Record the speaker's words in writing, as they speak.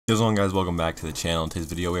What's going on, guys? Welcome back to the channel. In today's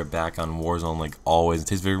video we are back on Warzone like always. In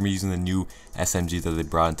today's video we're using the new SMGs that they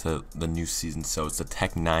brought into the new season. So it's the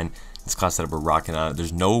TEC 9. This class setup we're rocking on it.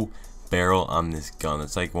 There's no barrel on this gun.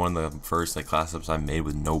 It's like one of the first class setups I made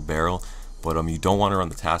with no barrel. But you don't want to run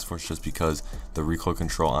the task force just because the recoil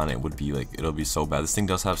control on it would be it'll be so bad. This thing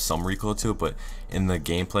does have some recoil to it, but in the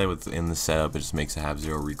gameplay within the setup it just makes it have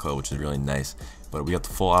 0 recoil, which is really nice. But we got the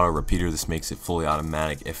full auto repeater. This makes it fully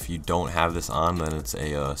automatic. If you don't have this on, then it's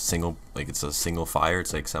a single fire.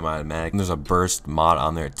 It's like semi-automatic. And there's a burst mod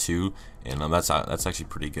on there too, and that's actually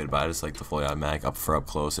pretty good. But I just like the fully automatic up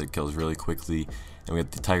close. It kills really quickly. And we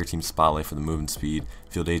got the Tiger Team Spotlight for the movement speed,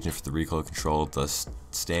 Field Agent for the recoil control, the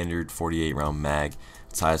standard 48 round mag.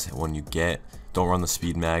 It's the highest one you get. Don't run the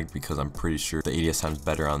speed mag because I'm pretty sure the ADS time's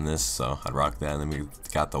better on this, so I'd rock that. And then we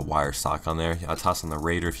got the wire stock on there. I'd toss on the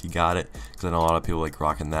Raider if you got it, because I know a lot of people like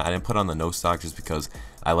rocking that. I didn't put on the no stock just because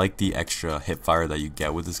I like the extra hip fire that you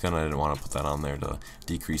get with this gun. I didn't want to put that on there to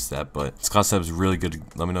decrease that, but this class setup is really good.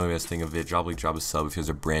 Let me know what you guys think of it. Drop a sub if you guys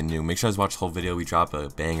are brand new. Make sure you guys watch the whole video. We drop a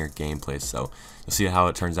banger gameplay, so you'll see how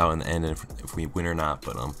it turns out in the end and if we win or not.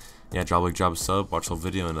 But yeah, drop a sub, watch the whole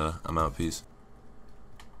video, and I'm out. Peace.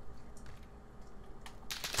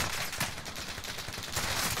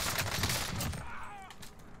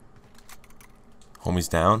 Homie's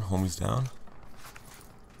down. Homie's down.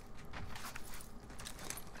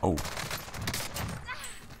 Oh.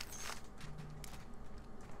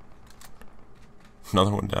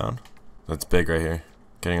 Another one down. That's big right here.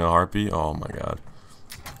 Getting a heartbeat. Oh my god.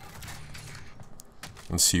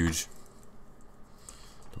 That's huge.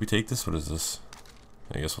 Do we take this? What is this?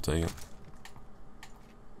 I guess we'll take it.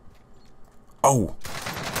 Oh!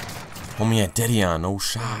 Homie had Deddy on. No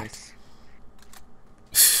shot.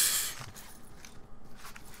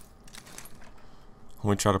 Let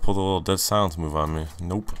me try to pull the little dead silence move on me.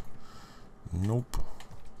 Nope. Nope.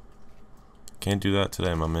 Can't do that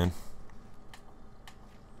today, my man.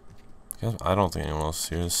 I don't think anyone else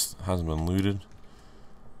here. This hasn't been looted.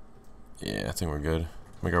 Yeah, I think we're good.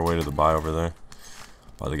 Make our way to the buy over there.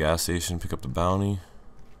 By the gas station, pick up the bounty.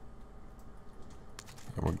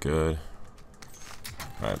 Yeah, we're good.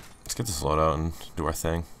 Alright, let's get this loadout and do our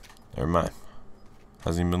thing. Never mind.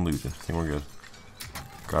 Hasn't even been looted. I think we're good.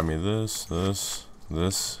 Grab me this.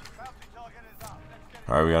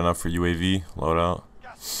 Alright, we got enough for UAV, loadout.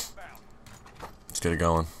 Let's get it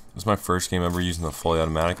going. This is my first game ever using the fully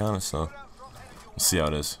automatic on it, so we'll see how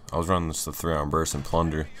it is. I was running this the 3-round burst and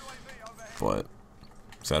plunder, but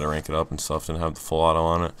just had to rank it up and stuff, didn't have the full auto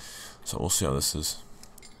on it, so we'll see how this is.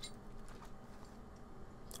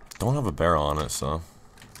 Don't have a barrel on it, so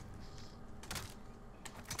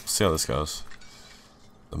we'll see how this goes.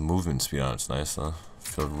 The movement speed on it's nice though.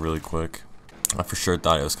 Feels really quick. I for sure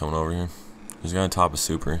thought he was coming over here. He's gonna top a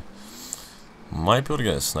super. Might be able to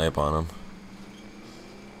get a snipe on him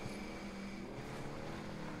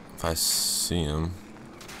if I see him.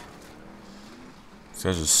 This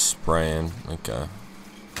guy's just spraying. Okay.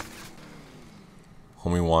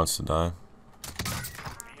 Homie wants to die.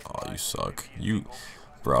 Oh, you suck. You,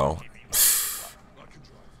 bro.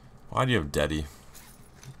 Why do you have Deddy?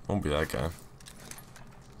 Won't be that guy.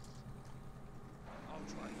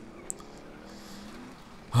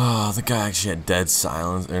 Oh, the guy actually had dead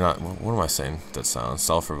silence. Or not, what am I saying? Dead silence.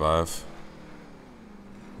 Self-revive.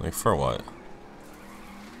 Like, for what?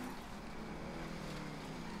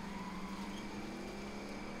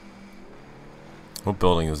 What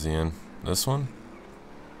building is he in? This one?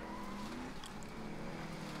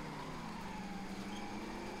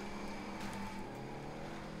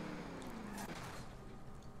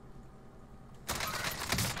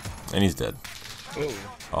 And he's dead. Ooh.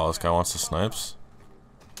 Oh, this guy wants the snipes?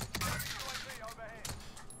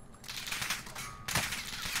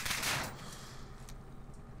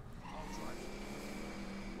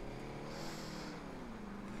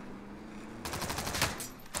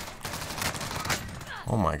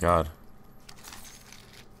 Oh my god.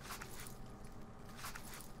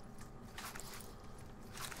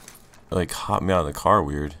 It like hopped me out of the car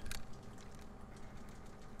weird.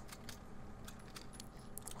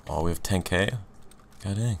 Oh, we have 10k?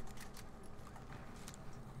 God dang.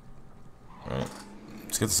 Alright.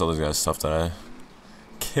 Let's get this other guy's stuff that I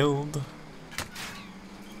killed.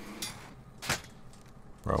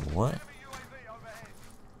 Bro, what?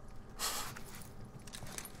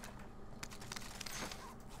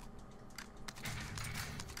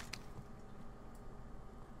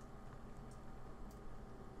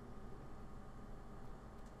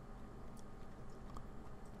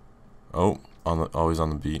 Oh, always on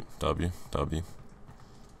the beat. W.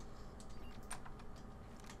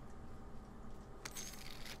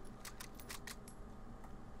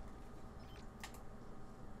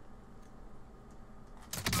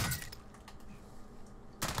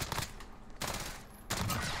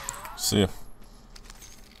 See ya.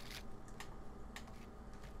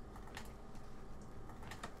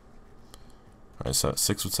 Alright, so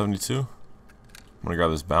 6 with 72. I'm gonna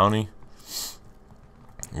grab this bounty.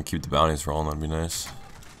 And keep the bounties rolling, that'd be nice.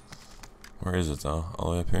 Where is it though?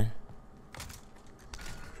 All the way up here?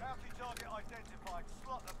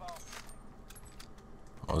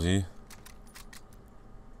 Oh, is he?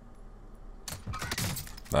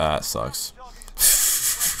 That sucks.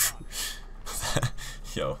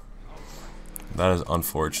 Yo. That is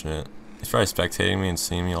unfortunate. He's probably spectating me and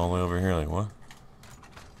seeing me all the way over here, like what?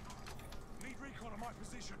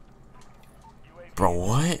 Bro,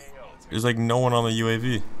 what? There's like no one on the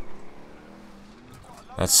UAV.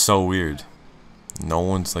 That's so weird. No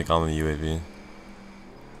one's like on the UAV.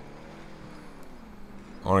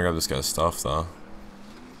 I wanna grab this guy's stuff though.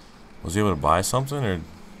 Was he able to buy something or?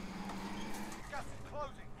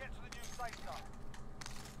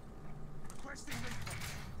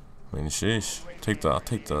 I mean, sheesh. I'll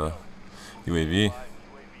take the UAV.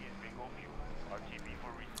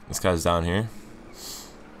 This guy's down here.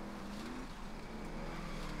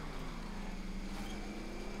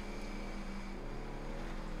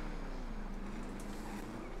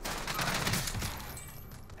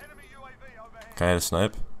 Can I hit a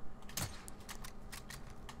snipe?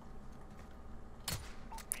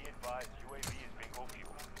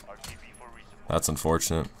 That's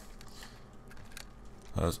unfortunate.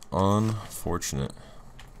 That is unfortunate.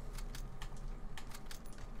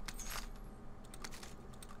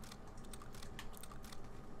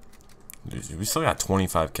 Dude, we still got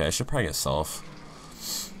 25k. I should probably get self.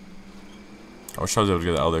 I wish I was able to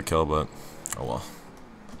get the other kill, but oh well.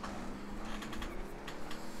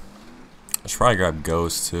 I should probably grab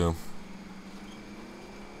Ghost too.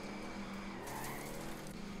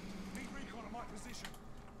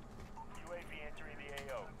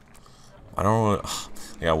 I don't know.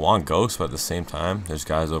 Like I want Ghost, but at the same time, there's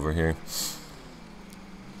guys over here.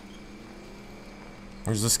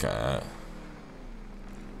 Where's this guy at?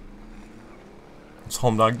 What's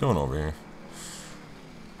Home Dog doing over here?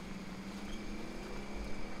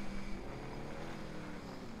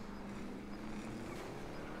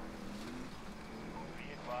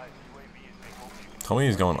 Tell me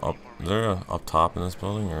he's going up. Is there a up top in this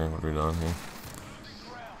building, or what are we doing here?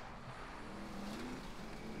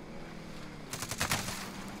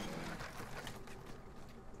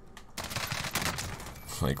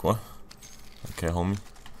 Like what? Okay, homie.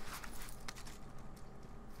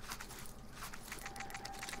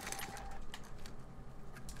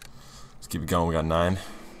 Let's keep it going. We got 9.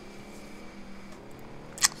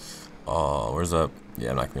 Oh, where's that?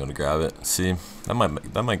 Yeah, I'm not gonna be able to grab it. See, that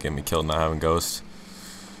might get me killed not having Ghost.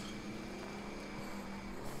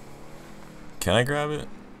 Can I grab it?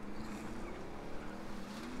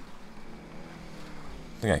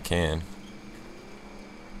 I think I can.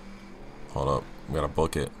 Hold up, we gotta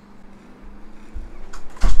book it.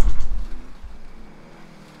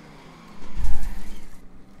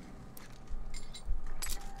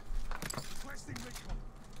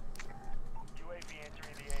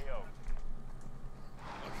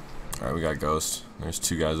 Alright, we got Ghost. There's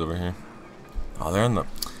 2 guys over here. Oh, they're in the...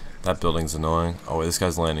 That building's annoying. Oh wait, this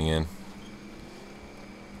guy's landing in.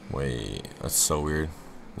 Wait, that's so weird.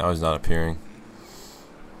 Now he's not appearing.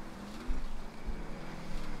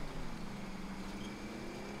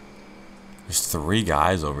 There's 3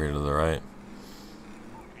 guys over here to the right.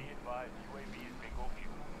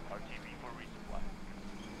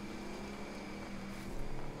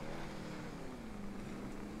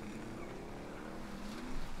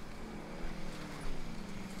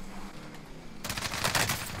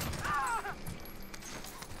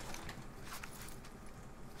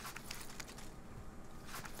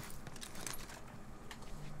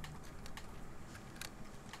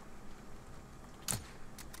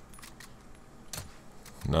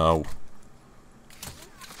 No.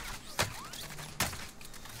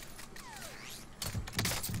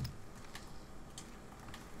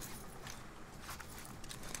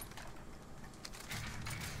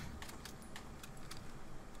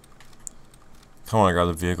 I want to grab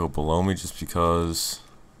the vehicle below me just because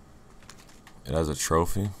it has a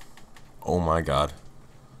trophy. Oh my god.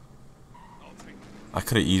 I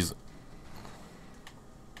could have easily...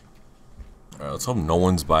 Alright, let's hope no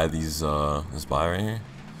one's by these, this buy right here.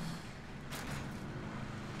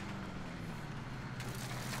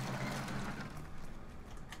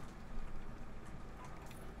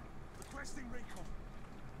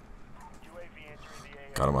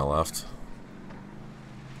 Got on my left.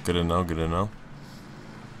 Good to know, good to know.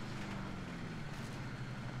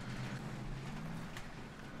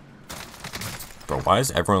 Bro, why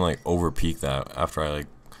is everyone like over peak that after I like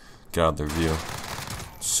Get out of their view.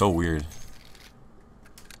 So weird.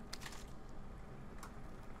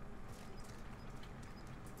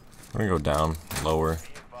 I'm gonna go down, lower,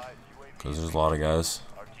 because there's a lot of guys.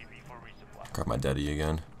 Grab my daddy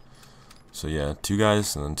again. So yeah, 2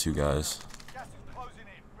 guys and then 2 guys.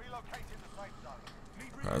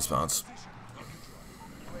 Alright, bounce.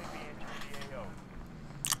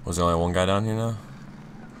 Was there only 1 guy down here now?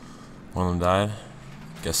 One of them died?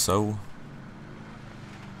 Guess so.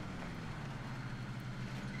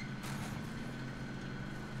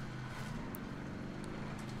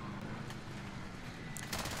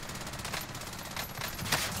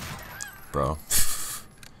 Bro.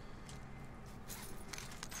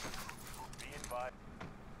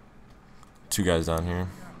 2 guys down here.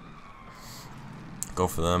 Go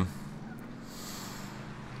for them.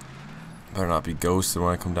 Better not be ghosted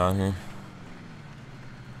when I come down here.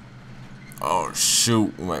 Oh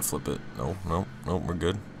shoot, we might flip it. No, no, no, we're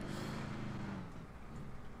good.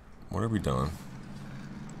 What are we doing?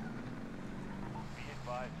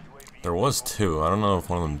 There was 2. I don't know if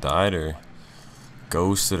one of them died or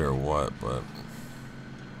ghosted or what, but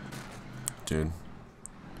dude,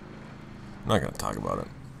 I'm not gonna talk about it.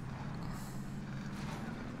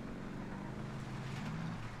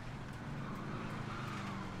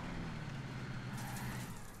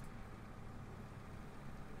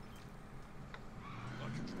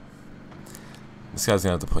 This guy's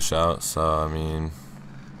gonna have to push out, so I mean,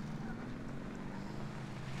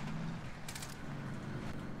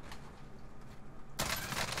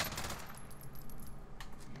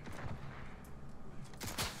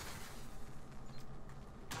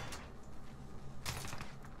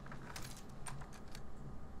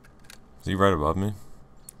 is he right above me?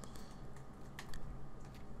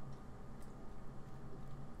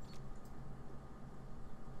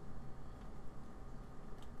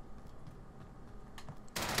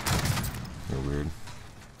 You're weird.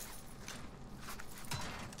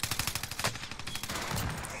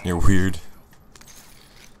 You're weird.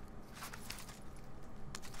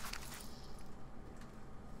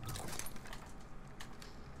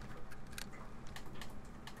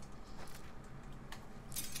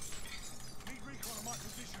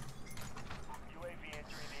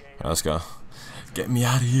 Right, let's go. Get me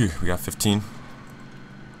out of here. We got 15.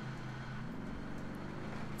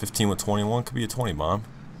 15 with 21 could be a 20 bomb.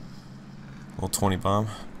 Little 20 bomb.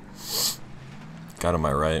 Got him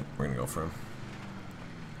my right. We're gonna go for him.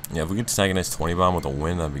 Yeah, if we could snag a nice 20 bomb with a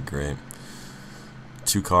win, that'd be great.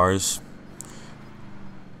 2 cars.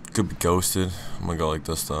 Could be ghosted. I'm gonna go like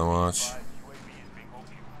this though. Watch.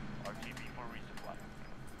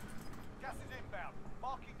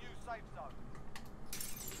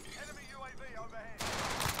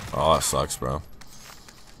 Oh, that sucks, bro.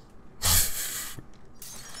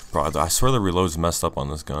 Bro, I swear the reload's messed up on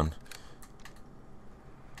this gun.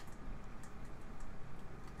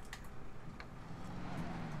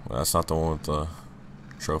 Well, that's not the one with the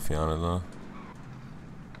trophy on it, though.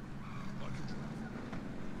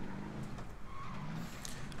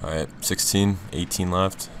 Alright, 16, 18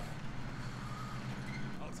 left.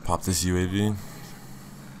 Pop this UAV.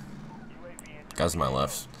 Guys on my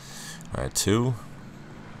left. Alright, 2,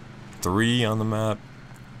 3 on the map.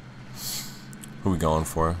 Who we going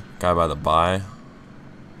for? Guy by the buy.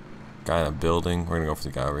 Guy in a building. We're gonna go for the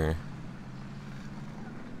guy over here.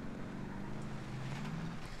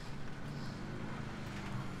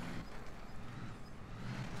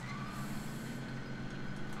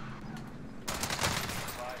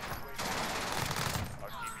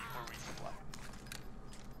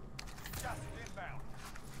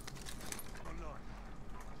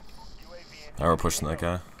 Now we're pushing that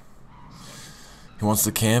guy. He wants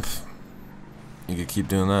to camp. You could keep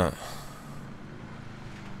doing that.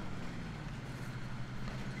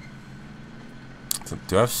 So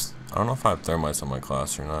do I have? I don't know if I have thermites on my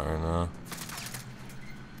class or not right now.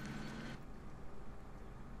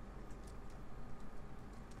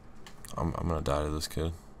 I'm gonna die to this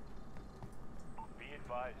kid. Be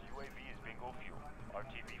advised, UAV is bingo fuel.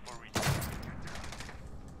 RTB for resupply.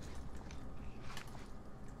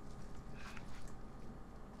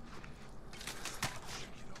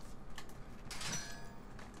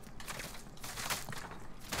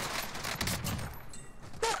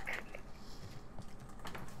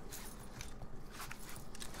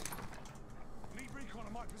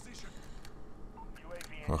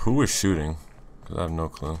 Well, who was shooting? Because I have no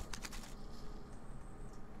clue.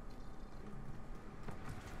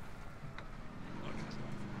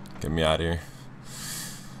 Get me out of here.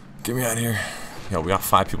 Get me out of here. Yo, we got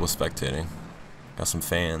 5 people spectating. Got some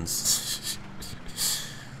fans.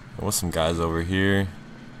 There was some guys over here.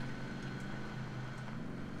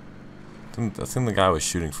 I think the guy was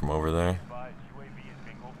shooting from over there. Advised, UAV is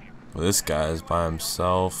bingo fuel. Well, this guy is by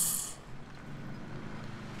himself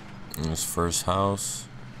in his first house.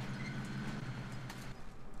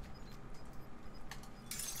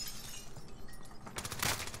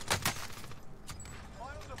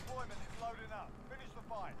 Final deployment is loading up. Finish the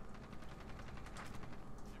fight.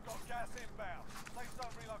 You've got gas inbound. Safe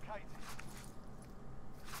zone relocated.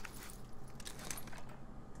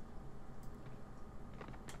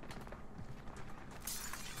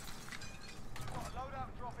 You've got a loadout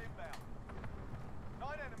drop inbound. 9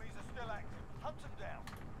 enemies are still active. Hunt them down.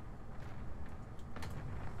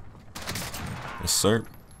 Yes, sir.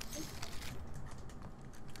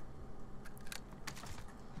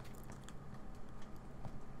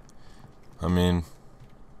 I mean,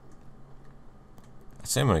 I'd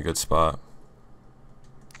say I'm in a good spot.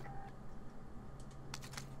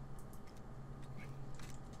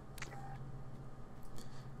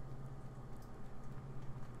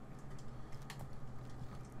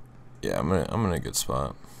 Yeah, I'm in a good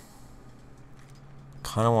spot.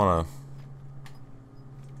 Kind of wanna.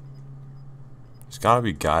 There's gotta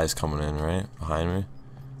be guys coming in, right, behind me.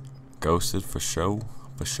 Ghosted for show,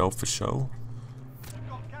 for show, for show. You've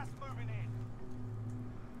got gas moving in.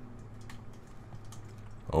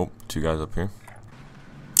 Oh, 2 guys up here.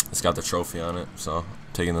 It's got the trophy on it, so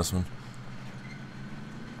taking this one.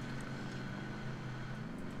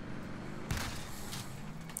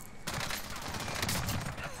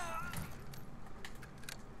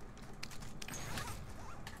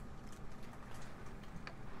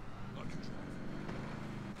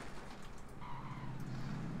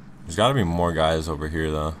 There's gotta be more guys over here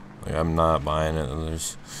though. Like, I'm not buying it.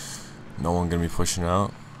 There's no one gonna be pushing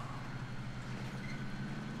out.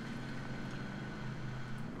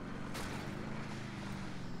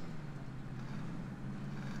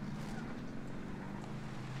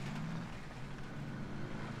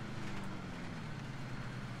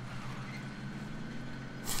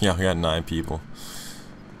 Yeah, we got 9 people.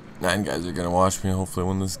 9 guys are gonna watch me hopefully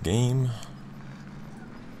win this game.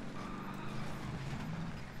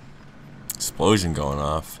 Explosion going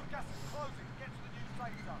off. Gas is closing. Get to the new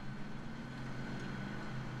safe zone.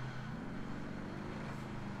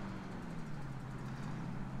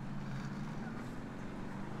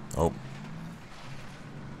 Oh.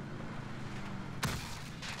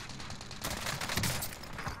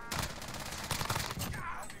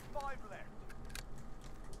 Only 5 left.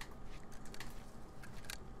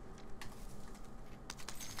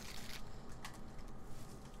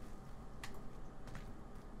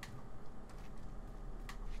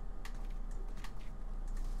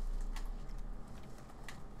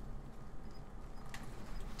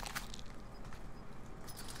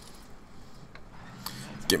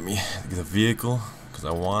 Get the vehicle, because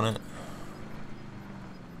I want it.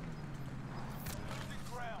 Losing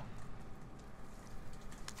ground.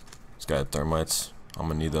 This guy had thermites. I'm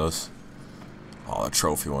gonna need those. Oh, the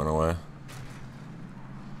trophy went away.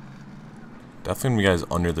 Definitely gonna be guys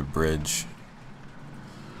under the bridge.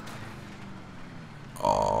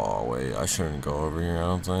 Oh, wait. I shouldn't go over here, I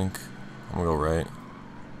don't think. I'm gonna go right.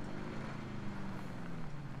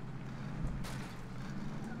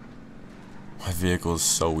 My vehicle is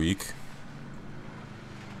so weak.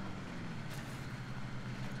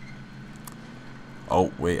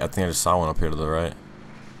 Oh, wait. I think I just saw one up here to the right.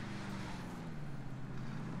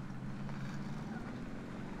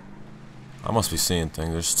 I must be seeing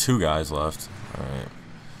things. There's 2 guys left. Alright.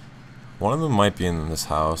 One of them might be in this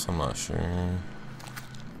house. I'm not sure.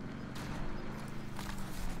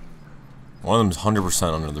 One of them's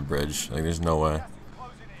 100% under the bridge. Like, there's no way. Gas is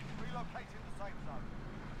closing in. Relocating the safe zone.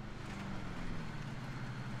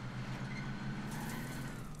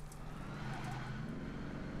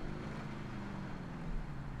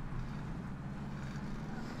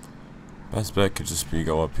 Best bet could just be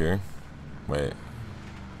go up here. Wait.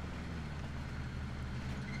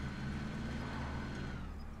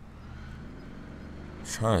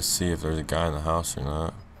 Trying to see if there's a guy in the house or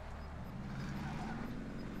not.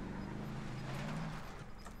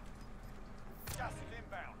 Gas is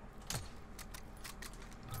inbound.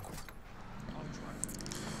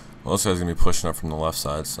 Well, this guy's gonna be pushing up from the left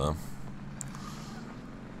side, so.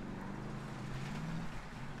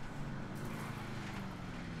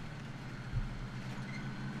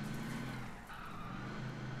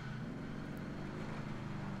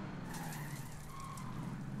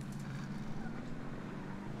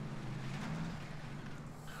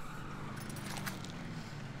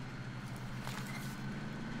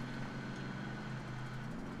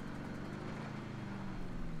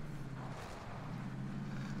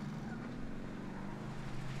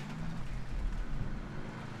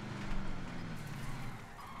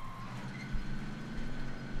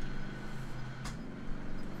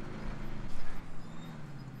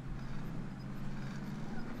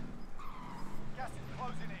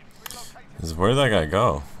 Where did that guy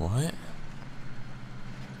go? What?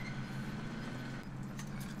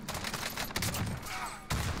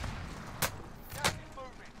 Gas is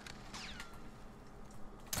moving.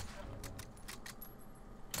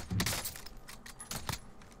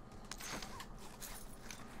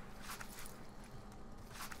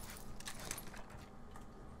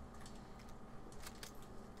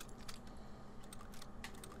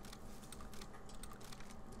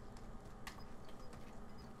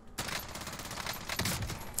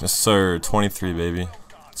 Yes, sir. 23, baby.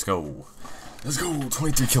 Let's go. Let's go.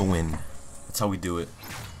 23 kill win. That's how we do it.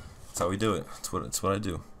 That's how we do it. That's what I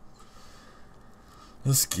do.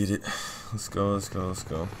 Let's get it. Let's go. Let's go. Let's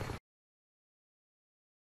go.